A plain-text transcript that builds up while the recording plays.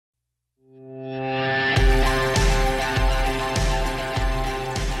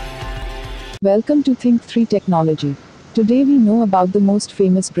Welcome to Think 3 Technology. Today we know about the most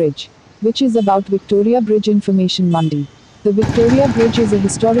famous bridge, which is about Victoria Bridge Information Mandi. The Victoria Bridge is a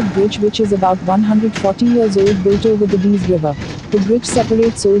historic bridge which is about 140 years old, built over the Beas River. The bridge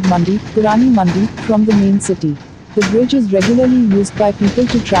separates Old Mandi, Purani Mandi, from the main city. The bridge is regularly used by people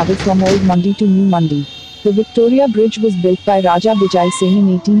to travel from Old Mandi to New Mandi. The Victoria Bridge was built by Raja Vijay Singh in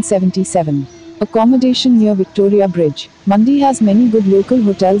 1877. Accommodation near Victoria Bridge. Mandi has many good local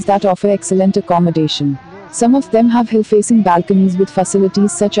hotels that offer excellent accommodation. Some of them have hill-facing balconies with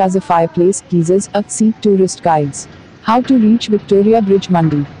facilities such as a fireplace, geysers, a sea, tourist guides. How to reach Victoria Bridge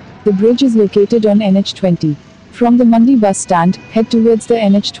Mandi. The bridge is located on NH20. From the Mandi bus stand, head towards the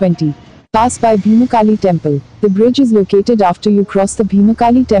NH20. Pass by Bhimakali Temple. The bridge is located after you cross the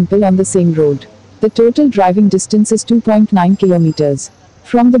Bhimakali Temple on the same road. The total driving distance is 2.9 kilometers.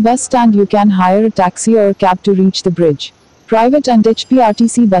 From the bus stand you can hire a taxi or a cab to reach the bridge. Private and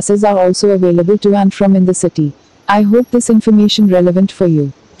HPRTC buses are also available to and from in the city. I hope this information relevant for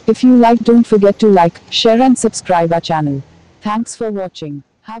you. If you like, don't forget to like, share and subscribe our channel. Thanks for watching.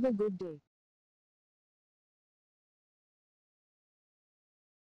 Have a good day.